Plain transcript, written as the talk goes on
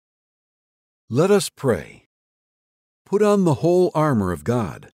Let us pray. Put on the whole armor of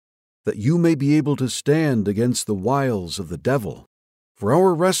God, that you may be able to stand against the wiles of the devil. For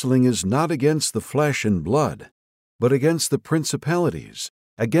our wrestling is not against the flesh and blood, but against the principalities,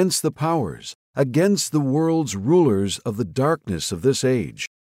 against the powers, against the world's rulers of the darkness of this age,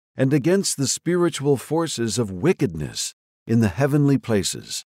 and against the spiritual forces of wickedness in the heavenly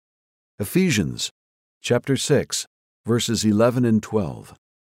places. Ephesians chapter 6, verses 11 and 12.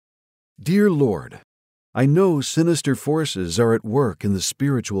 Dear Lord, I know sinister forces are at work in the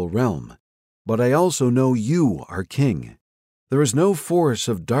spiritual realm, but I also know you are King. There is no force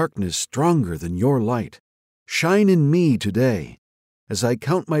of darkness stronger than your light. Shine in me today, as I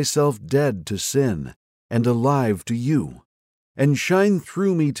count myself dead to sin and alive to you. And shine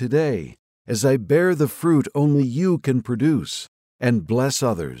through me today, as I bear the fruit only you can produce, and bless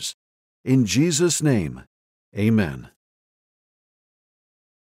others. In Jesus' name, amen.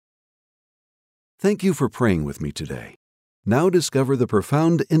 Thank you for praying with me today. Now discover the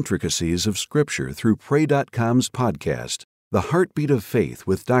profound intricacies of Scripture through Pray.com's podcast, The Heartbeat of Faith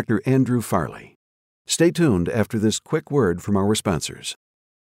with Dr. Andrew Farley. Stay tuned after this quick word from our sponsors.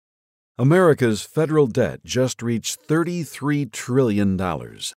 America's federal debt just reached $33 trillion,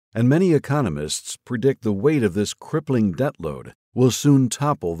 and many economists predict the weight of this crippling debt load will soon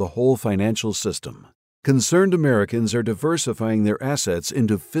topple the whole financial system. Concerned Americans are diversifying their assets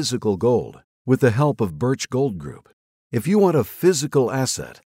into physical gold with the help of Birch Gold Group. If you want a physical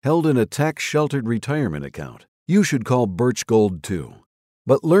asset held in a tax-sheltered retirement account, you should call Birch Gold too.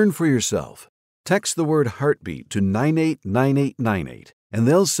 But learn for yourself. Text the word heartbeat to 989898, and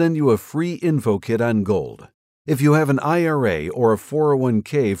they'll send you a free info kit on gold. If you have an IRA or a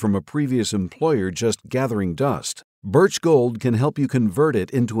 401k from a previous employer just gathering dust, Birch Gold can help you convert it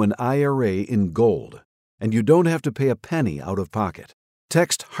into an IRA in gold, and you don't have to pay a penny out of pocket.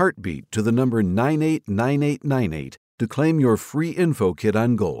 Text heartbeat to the number 989898 to claim your free info kit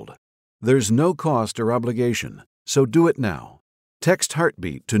on gold. There's no cost or obligation, so do it now. Text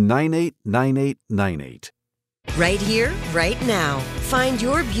heartbeat to 989898. Right here, right now. Find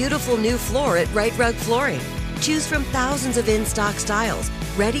your beautiful new floor at Right Rug Flooring. Choose from thousands of in-stock styles,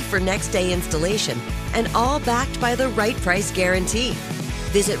 ready for next day installation, and all backed by the right price guarantee.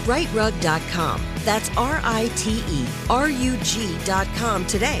 Visit rightrug.com. That's RITERUG.com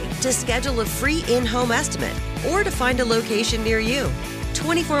today to schedule a free in-home estimate or to find a location near you.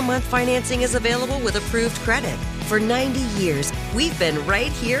 24-month financing is available with approved credit. For 90 years, we've been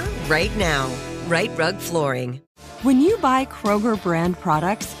right here, right now. Right Rug Flooring. When you buy Kroger brand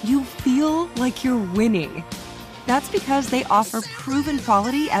products, you feel like you're winning. That's because they offer proven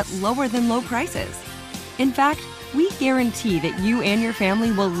quality at lower than low prices. In fact, we guarantee that you and your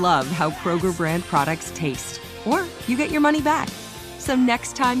family will love how Kroger brand products taste, or you get your money back. So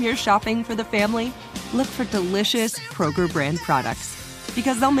next time you're shopping for the family, look for delicious Kroger brand products,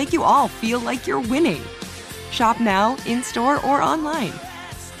 because they'll make you all feel like you're winning. Shop now, in-store, or online.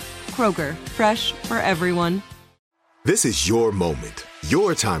 Kroger, fresh for everyone. This is your moment,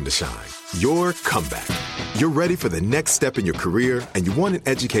 your time to shine, your comeback. You're ready for the next step in your career, and you want an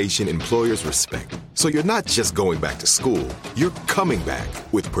education employers respect. So you're not just going back to school, you're coming back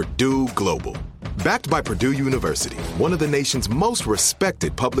with Purdue Global. Backed by Purdue University, one of the nation's most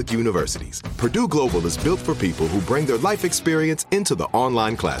respected public universities, Purdue Global is built for people who bring their life experience into the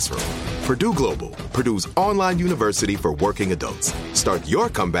online classroom. Purdue Global, Purdue's online university for working adults. Start your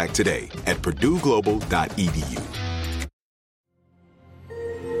comeback today at purdueglobal.edu.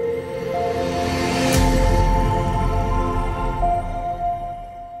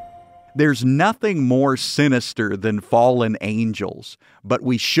 There's nothing more sinister than fallen angels, but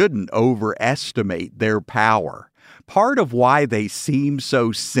we shouldn't overestimate their power. Part of why they seem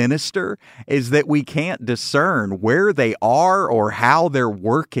so sinister is that we can't discern where they are or how they're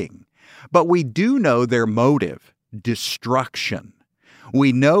working. But we do know their motive, destruction.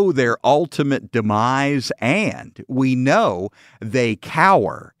 We know their ultimate demise, and we know they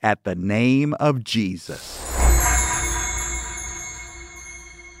cower at the name of Jesus.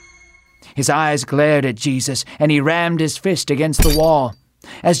 His eyes glared at Jesus, and he rammed his fist against the wall.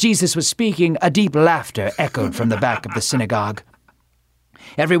 As Jesus was speaking, a deep laughter echoed from the back of the synagogue.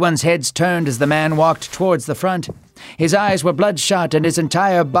 Everyone's heads turned as the man walked towards the front. His eyes were bloodshot, and his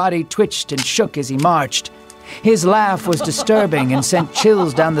entire body twitched and shook as he marched. His laugh was disturbing and sent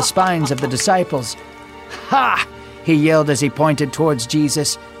chills down the spines of the disciples. "Ha!" he yelled as he pointed towards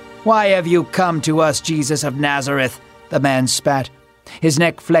Jesus. "Why have you come to us, Jesus of Nazareth?" The man spat. His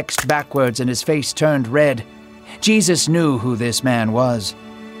neck flexed backwards and his face turned red. Jesus knew who this man was.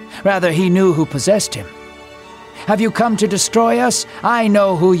 Rather, he knew who possessed him. Have you come to destroy us? I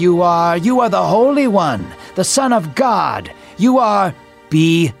know who you are. You are the Holy One, the Son of God. You are—"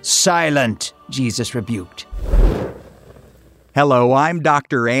 "Be silent," Jesus rebuked. Hello, I'm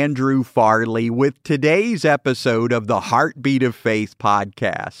Dr. Andrew Farley with today's episode of the Heartbeat of Faith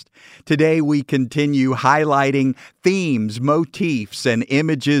podcast. Today we continue highlighting themes, motifs, and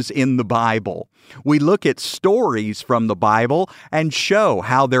images in the Bible. We look at stories from the Bible and show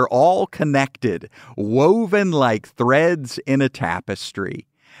how they're all connected, woven like threads in a tapestry.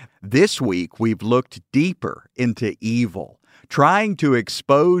 This week we've looked deeper into evil, trying to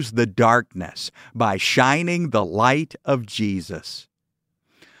expose the darkness by shining the light of Jesus.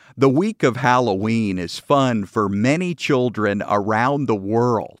 The week of Halloween is fun for many children around the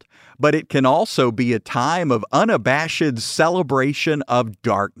world, but it can also be a time of unabashed celebration of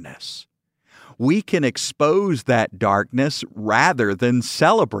darkness. We can expose that darkness rather than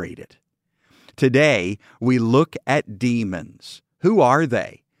celebrate it. Today, we look at demons. Who are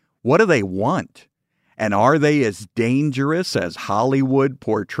they? What do they want? And are they as dangerous as Hollywood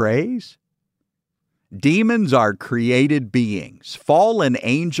portrays? Demons are created beings, fallen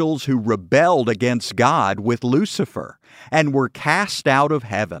angels who rebelled against God with Lucifer and were cast out of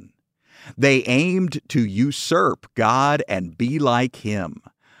heaven. They aimed to usurp God and be like Him,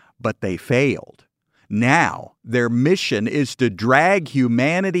 but they failed. Now, their mission is to drag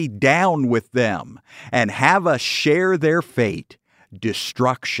humanity down with them and have us share their fate,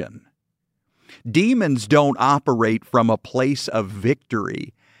 destruction. Demons don't operate from a place of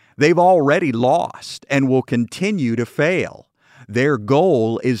victory. They've already lost and will continue to fail. Their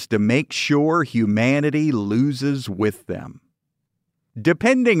goal is to make sure humanity loses with them.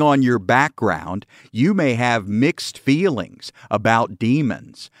 Depending on your background, you may have mixed feelings about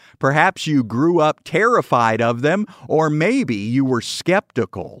demons. Perhaps you grew up terrified of them, or maybe you were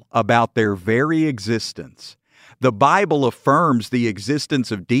skeptical about their very existence. The Bible affirms the existence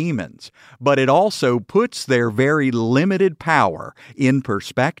of demons, but it also puts their very limited power in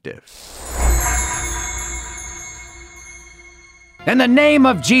perspective. "In the name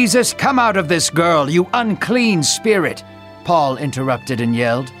of Jesus, come out of this girl, you unclean spirit!" Paul interrupted and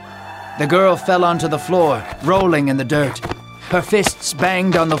yelled. The girl fell onto the floor, rolling in the dirt. Her fists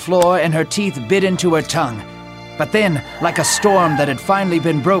banged on the floor and her teeth bit into her tongue. But then, like a storm that had finally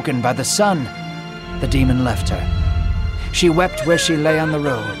been broken by the sun, the demon left her. She wept where she lay on the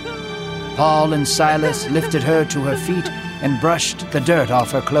road. Paul and Silas lifted her to her feet and brushed the dirt off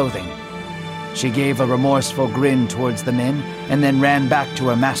her clothing. She gave a remorseful grin towards the men and then ran back to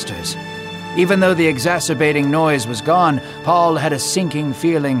her masters. Even though the exacerbating noise was gone, Paul had a sinking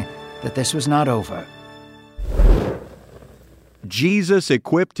feeling that this was not over. Jesus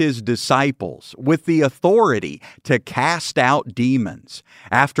equipped His disciples with the authority to cast out demons.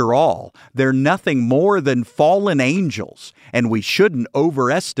 After all, they're nothing more than fallen angels, and we shouldn't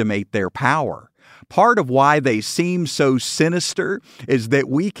overestimate their power. Part of why they seem so sinister is that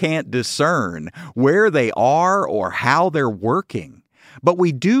we can't discern where they are or how they're working. But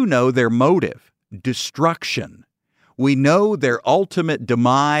we do know their motive, destruction. We know their ultimate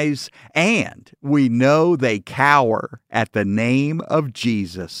demise, and we know they cower at the name of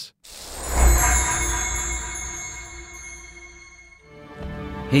Jesus.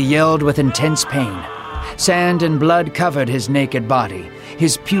 He yelled with intense pain. Sand and blood covered his naked body.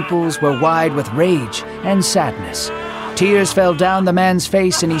 His pupils were wide with rage and sadness. Tears fell down the man's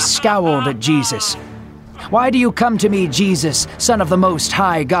face, and he scowled at Jesus. "Why do you come to me, Jesus, Son of the Most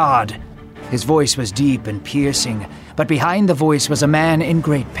High God?" His voice was deep and piercing, but behind the voice was a man in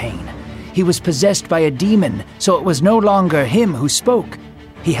great pain. He was possessed by a demon, so it was no longer him who spoke.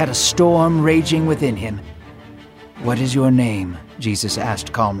 He had a storm raging within him. "What is your name?" Jesus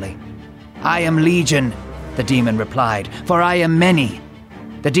asked calmly. "I am Legion," the demon replied, "for I am many."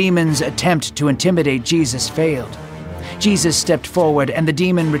 The demon's attempt to intimidate Jesus failed. Jesus stepped forward, and the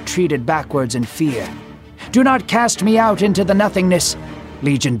demon retreated backwards in fear. "Do not cast me out into the nothingness,"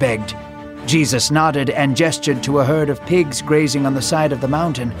 Legion begged. Jesus nodded and gestured to a herd of pigs grazing on the side of the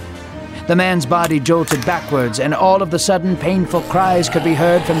mountain. The man's body jolted backwards, and all of a sudden painful cries could be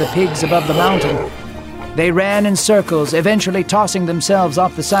heard from the pigs above the mountain. They ran in circles, eventually tossing themselves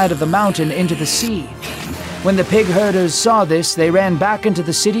off the side of the mountain into the sea. When the pig herders saw this, they ran back into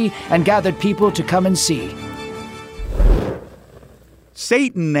the city and gathered people to come and see.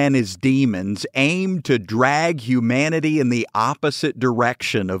 Satan and his demons aim to drag humanity in the opposite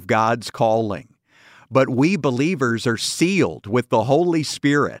direction of God's calling. But we believers are sealed with the Holy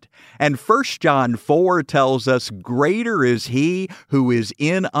Spirit. And 1 John 4 tells us, "Greater is He who is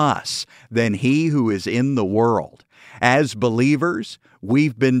in us than he who is in the world." As believers,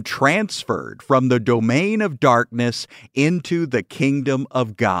 we've been transferred from the domain of darkness into the kingdom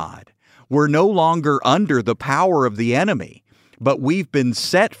of God. We're no longer under the power of the enemy, but we've been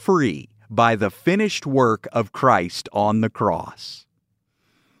set free by the finished work of Christ on the cross.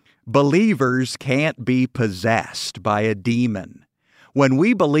 Believers can't be possessed by a demon. When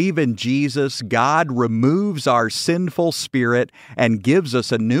we believe in Jesus, God removes our sinful spirit and gives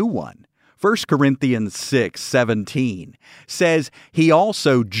us a new one. 1 Corinthians 6:17 says He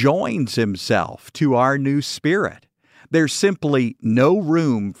also joins Himself to our new spirit. There's simply no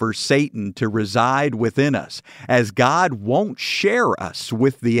room for Satan to reside within us, as God won't share us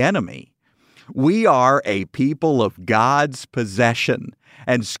with the enemy. We are a people of God's possession,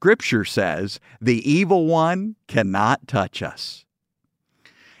 and Scripture says the evil one cannot touch us.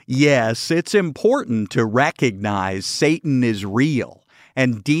 Yes, it's important to recognize Satan is real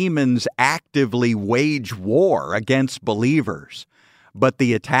and demons actively wage war against believers. But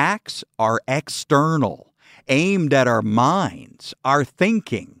the attacks are external, aimed at our minds, our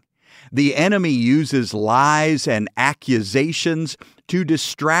thinking. The enemy uses lies and accusations to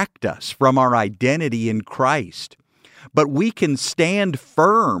distract us from our identity in Christ. But we can stand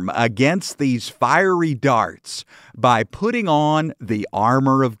firm against these fiery darts by putting on the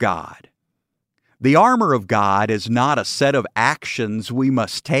armor of God. The armor of God is not a set of actions we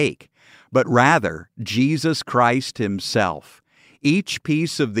must take, but rather Jesus Christ Himself. Each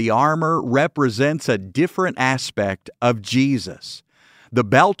piece of the armor represents a different aspect of Jesus. The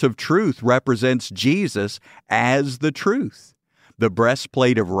belt of truth represents Jesus as the truth. The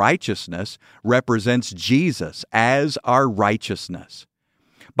breastplate of righteousness represents Jesus as our righteousness.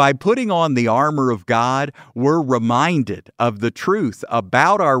 By putting on the armor of God, we're reminded of the truth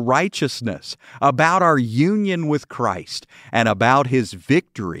about our righteousness, about our union with Christ, and about His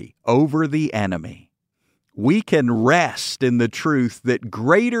victory over the enemy. We can rest in the truth that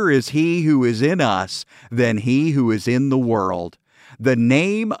greater is He who is in us than he who is in the world. The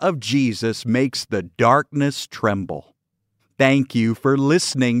name of Jesus makes the darkness tremble. Thank you for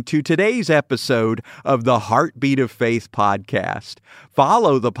listening to today's episode of the Heartbeat of Faith podcast.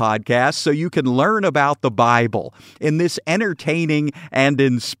 Follow the podcast so you can learn about the Bible in this entertaining and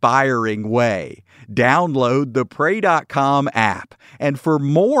inspiring way. Download the Pray.com app. And for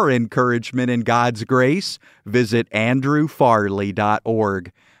more encouragement in God's grace, visit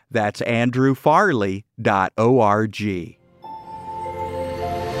andrewfarley.org. That's andrewfarley.org.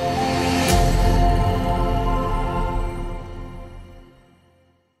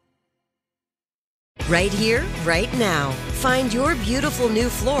 Right here, right now. Find your beautiful new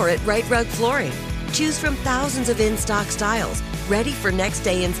floor at Right Rug Flooring. Choose from thousands of in-stock styles, ready for next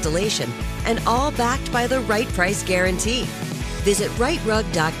day installation, and all backed by the right price guarantee. Visit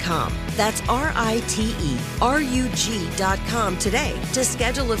rightrug.com. That's RITERUG.com today to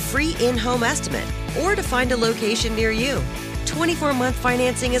schedule a free in-home estimate or to find a location near you. 24-month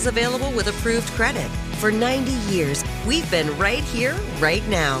financing is available with approved credit. For 90 years, we've been right here, right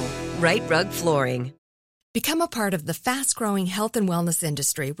now. Right Rug Flooring. Become a part of the fast-growing health and wellness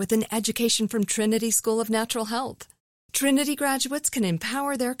industry with an education from Trinity School of Natural Health. Trinity graduates can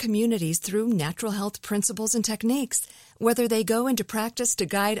empower their communities through natural health principles and techniques, whether they go into practice to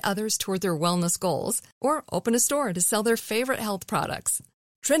guide others toward their wellness goals or open a store to sell their favorite health products.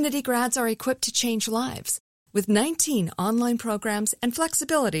 Trinity grads are equipped to change lives with 19 online programs and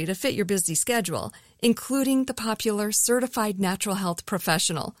flexibility to fit your busy schedule, including the popular Certified Natural Health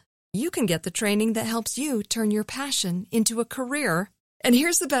Professional. You can get the training that helps you turn your passion into a career. And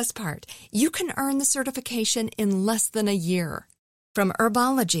here's the best part. You can earn the certification in less than a year. From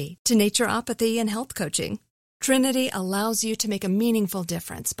herbology to naturopathy and health coaching, Trinity allows you to make a meaningful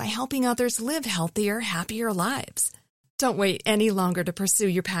difference by helping others live healthier, happier lives. Don't wait any longer to pursue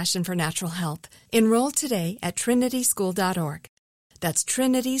your passion for natural health. Enroll today at trinityschool.org. That's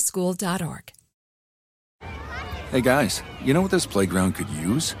trinityschool.org. Hey guys, you know what this playground could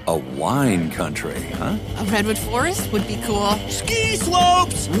use? A wine country, huh? A redwood forest would be cool. Ski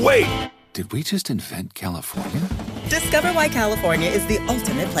slopes! Wait! Did we just invent California? Discover why California is the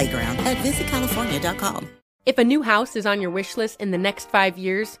ultimate playground at visitcalifornia.com. If a new house is on your wish list in the next 5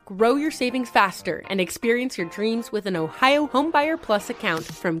 years, grow your savings faster and experience your dreams with an Ohio Homebuyer Plus account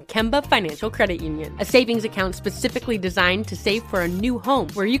from Kemba Financial Credit Union. A savings account specifically designed to save for a new home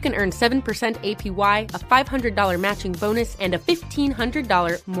where you can earn 7% APY, a $500 matching bonus, and a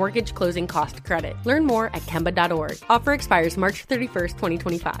 $1,500 mortgage closing cost credit. Learn more at Kemba.org. Offer expires March 31st,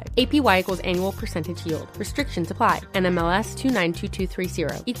 2025. APY equals annual percentage yield. Restrictions apply. NMLS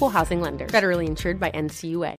 292230. Equal housing lender. Federally insured by NCUA.